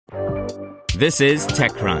This is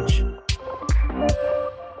TechCrunch.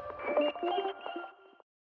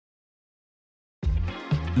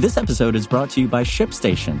 This episode is brought to you by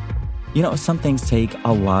ShipStation. You know, some things take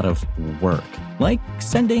a lot of work, like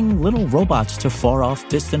sending little robots to far-off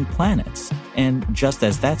distant planets. And just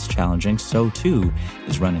as that's challenging, so too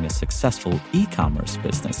is running a successful e-commerce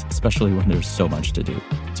business, especially when there's so much to do.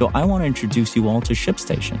 So I want to introduce you all to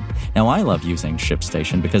ShipStation. Now, I love using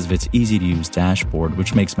ShipStation because of its easy-to-use dashboard,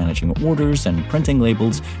 which makes managing orders and printing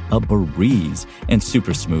labels a breeze and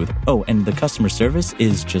super smooth. Oh, and the customer service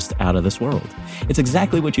is just out of this world. It's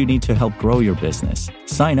exactly what you need to help grow your business.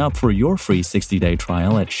 Sign up for your free 60-day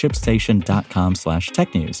trial at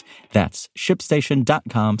shipstation.com/technews. That's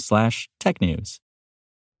shipstation.com/technews.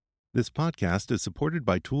 This podcast is supported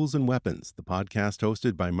by Tools and Weapons, the podcast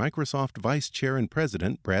hosted by Microsoft Vice Chair and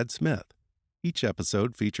President Brad Smith. Each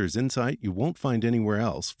episode features insight you won't find anywhere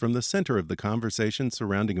else from the center of the conversation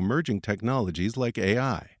surrounding emerging technologies like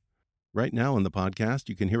AI. Right now in the podcast,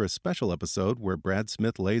 you can hear a special episode where Brad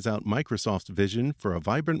Smith lays out Microsoft's vision for a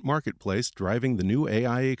vibrant marketplace driving the new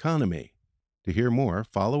AI economy. To hear more,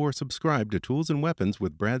 follow or subscribe to Tools and Weapons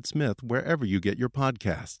with Brad Smith wherever you get your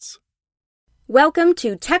podcasts. Welcome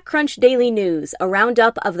to TechCrunch Daily News, a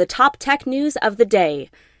roundup of the top tech news of the day.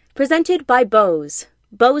 Presented by Bose.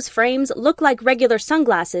 Bose frames look like regular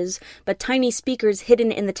sunglasses, but tiny speakers hidden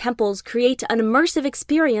in the temples create an immersive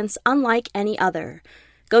experience unlike any other.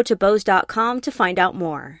 Go to Bose.com to find out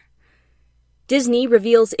more. Disney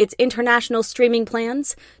reveals its international streaming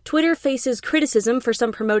plans, Twitter faces criticism for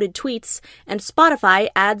some promoted tweets, and Spotify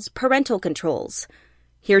adds parental controls.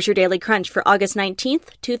 Here's your Daily Crunch for August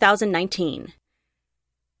 19th, 2019.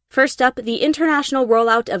 First up, the international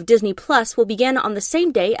rollout of Disney Plus will begin on the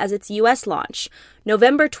same day as its U.S. launch,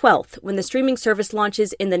 November 12th, when the streaming service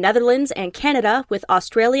launches in the Netherlands and Canada, with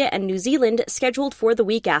Australia and New Zealand scheduled for the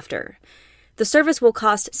week after. The service will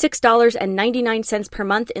cost $6.99 per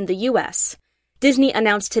month in the U.S. Disney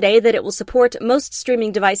announced today that it will support most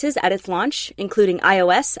streaming devices at its launch, including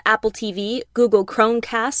iOS, Apple TV, Google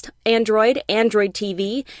Chromecast, Android, Android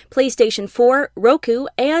TV, PlayStation 4, Roku,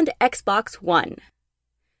 and Xbox One.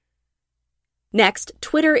 Next,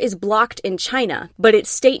 Twitter is blocked in China, but its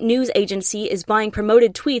state news agency is buying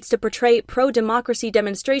promoted tweets to portray pro-democracy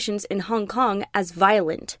demonstrations in Hong Kong as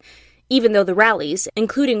violent. Even though the rallies,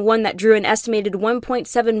 including one that drew an estimated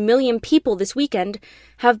 1.7 million people this weekend,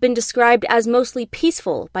 have been described as mostly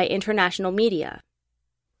peaceful by international media.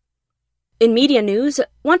 In media news,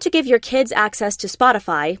 want to give your kids access to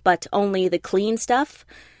Spotify, but only the clean stuff?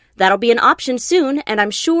 That'll be an option soon, and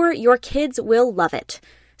I'm sure your kids will love it.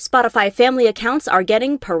 Spotify family accounts are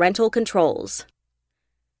getting parental controls.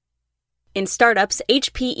 In startups,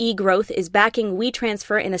 HPE Growth is backing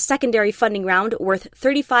WeTransfer in a secondary funding round worth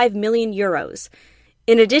 35 million euros.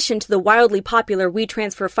 In addition to the wildly popular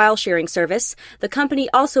WeTransfer file-sharing service, the company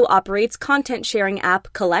also operates content-sharing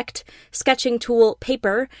app Collect, sketching tool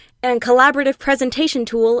Paper, and collaborative presentation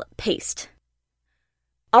tool Paste.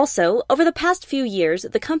 Also, over the past few years,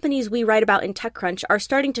 the companies we write about in TechCrunch are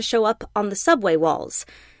starting to show up on the subway walls,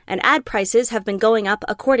 and ad prices have been going up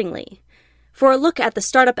accordingly. For a look at the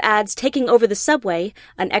startup ads taking over the subway,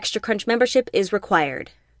 an Extra Crunch membership is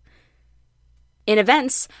required. In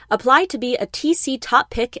events, apply to be a TC Top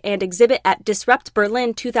Pick and exhibit at Disrupt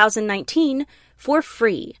Berlin 2019 for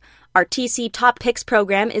free. Our TC Top Picks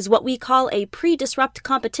program is what we call a pre-disrupt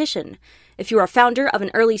competition. If you're a founder of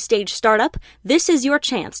an early-stage startup, this is your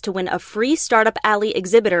chance to win a free Startup Alley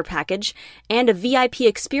exhibitor package and a VIP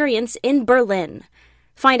experience in Berlin.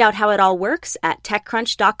 Find out how it all works at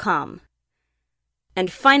TechCrunch.com. And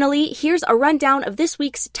finally, here's a rundown of this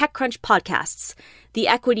week's TechCrunch podcasts. The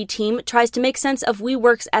Equity team tries to make sense of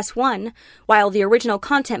WeWork's S1, while the Original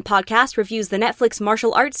Content podcast reviews the Netflix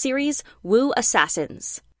martial arts series Wu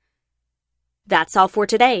Assassins. That's all for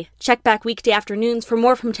today. Check back weekday afternoons for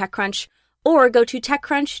more from TechCrunch, or go to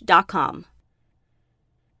TechCrunch.com.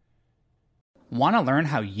 Want to learn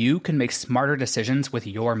how you can make smarter decisions with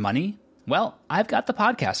your money? Well, I've got the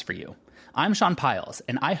podcast for you. I'm Sean Piles,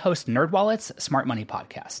 and I host NerdWallet's Smart Money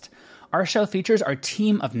Podcast. Our show features our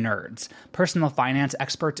team of nerds, personal finance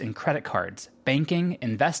experts in credit cards, banking,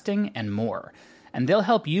 investing, and more. And they'll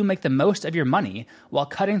help you make the most of your money while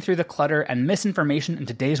cutting through the clutter and misinformation in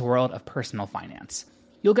today's world of personal finance.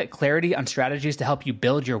 You'll get clarity on strategies to help you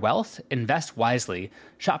build your wealth, invest wisely,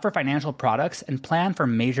 shop for financial products, and plan for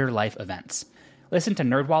major life events. Listen to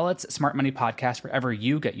NerdWallet's Smart Money Podcast wherever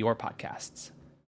you get your podcasts.